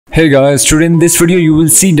Hey guys, today in this video you will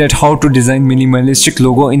see that how to design minimalistic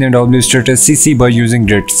logo in Adobe Illustrator CC by using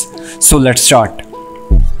grids. So let's start.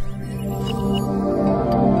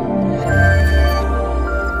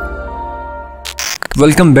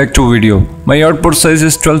 Welcome back to video. My output size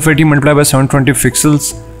is 1280 multiplied by 720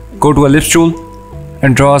 pixels. Go to ellipse tool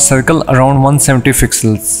and draw a circle around 170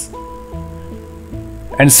 pixels.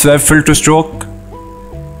 And swap fill to stroke.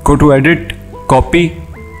 Go to edit, copy,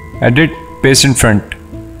 edit, paste in front.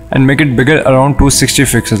 And make it bigger around 260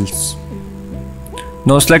 pixels.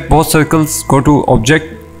 Now select both circles, go to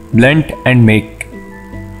object, blend and make.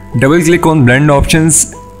 Double click on blend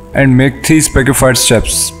options and make 3 specified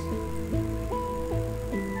steps.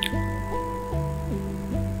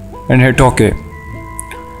 And hit OK.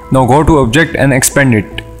 Now go to object and expand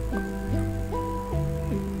it.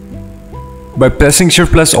 By pressing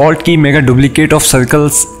Shift plus Alt key, make a duplicate of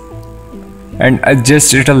circles and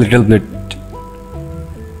adjust it a little bit.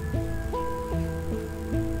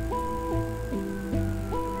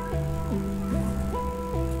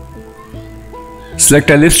 Select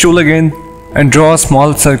ellipse tool again and draw a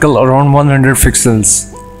small circle around 100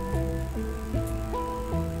 pixels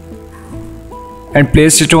and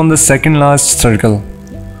place it on the second last circle.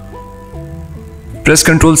 Press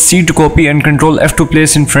Ctrl C to copy and Ctrl F to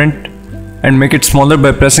place in front and make it smaller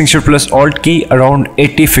by pressing Shift plus Alt key around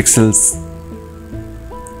 80 pixels.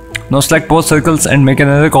 Now select both circles and make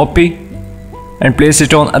another copy and place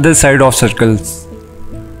it on other side of circles.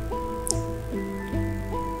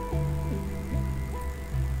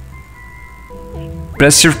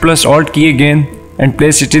 Press Shift plus Alt key again and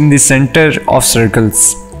place it in the center of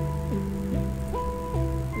circles.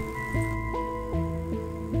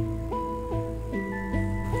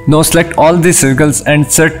 Now select all the circles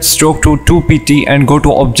and set stroke to 2 pt and go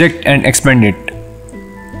to object and expand it.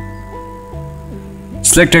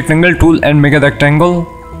 Select rectangle tool and make a rectangle.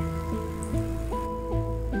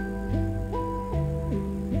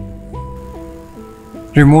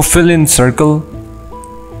 Remove fill in circle.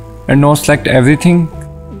 And now select everything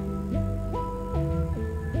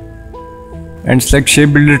and select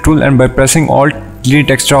shape builder tool and by pressing Alt delete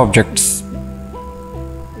extra objects.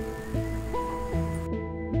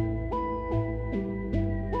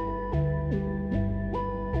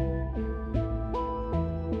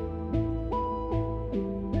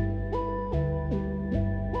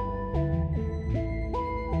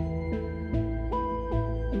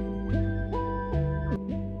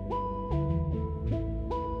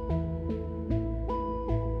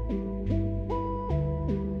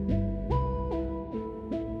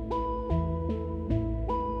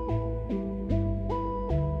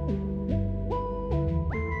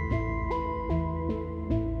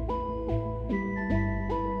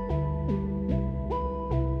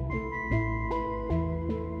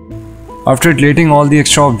 After deleting all the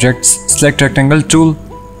extra objects, select rectangle tool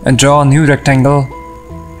and draw a new rectangle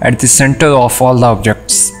at the center of all the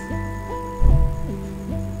objects.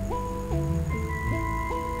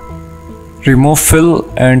 Remove fill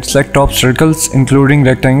and select top circles including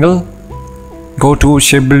rectangle. Go to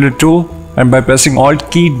shape builder tool and by pressing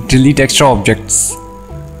Alt key delete extra objects.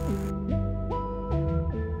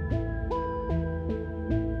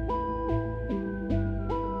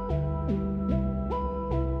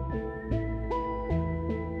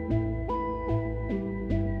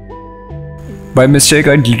 By mistake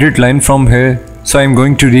I deleted line from here, so I am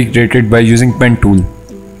going to recreate it by using pen tool.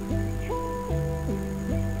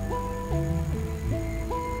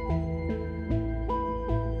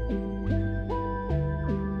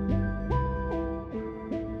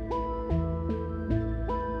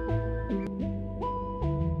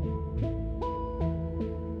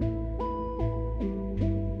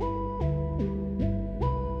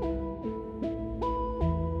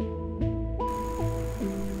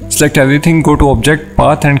 Select everything, go to object,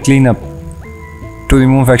 path and clean up to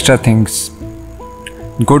remove extra things.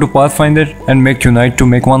 Go to pathfinder and make unite to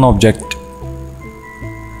make one object.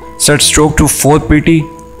 Set stroke to 4 pt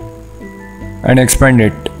and expand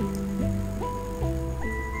it.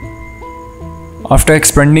 After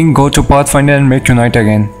expanding, go to pathfinder and make unite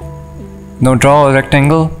again. Now draw a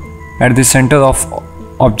rectangle at the center of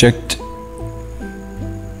object.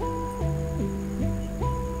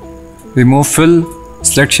 Remove fill.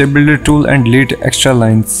 Select shape builder tool and delete extra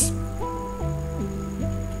lines.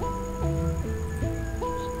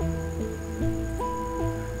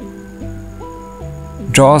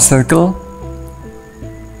 Draw a circle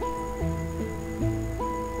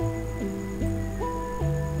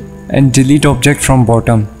and delete object from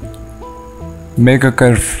bottom. Make a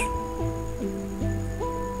curve.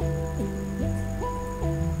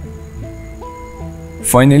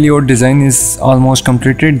 Finally, your design is almost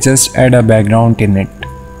completed, just add a background in it.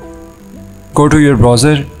 Go to your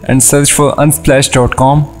browser and search for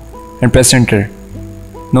unsplash.com and press enter.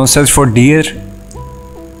 Now search for deer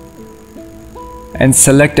and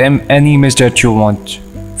select any image that you want.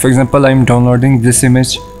 For example, I am downloading this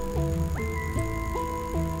image.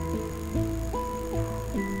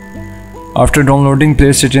 After downloading,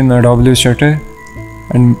 place it in Adobe Illustrator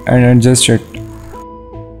and adjust it.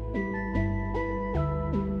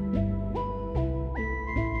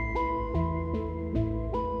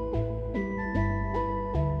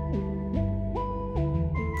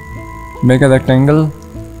 Make a rectangle.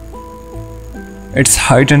 Its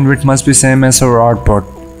height and width must be same as our artboard.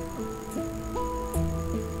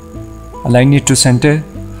 Align it to center.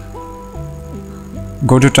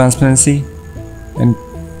 Go to transparency and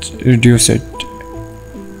reduce it.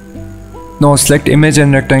 Now select image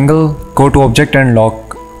and rectangle. Go to object and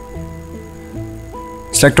lock.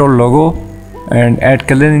 Select our logo and add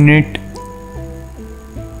color in it.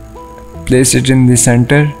 Place it in the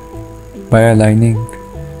center by aligning.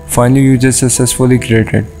 Finally, you just successfully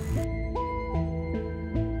created.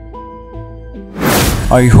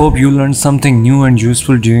 I hope you learned something new and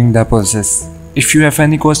useful during the process. If you have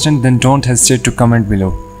any question, then don't hesitate to comment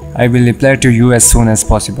below. I will reply to you as soon as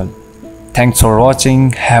possible. Thanks for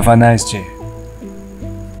watching. Have a nice day.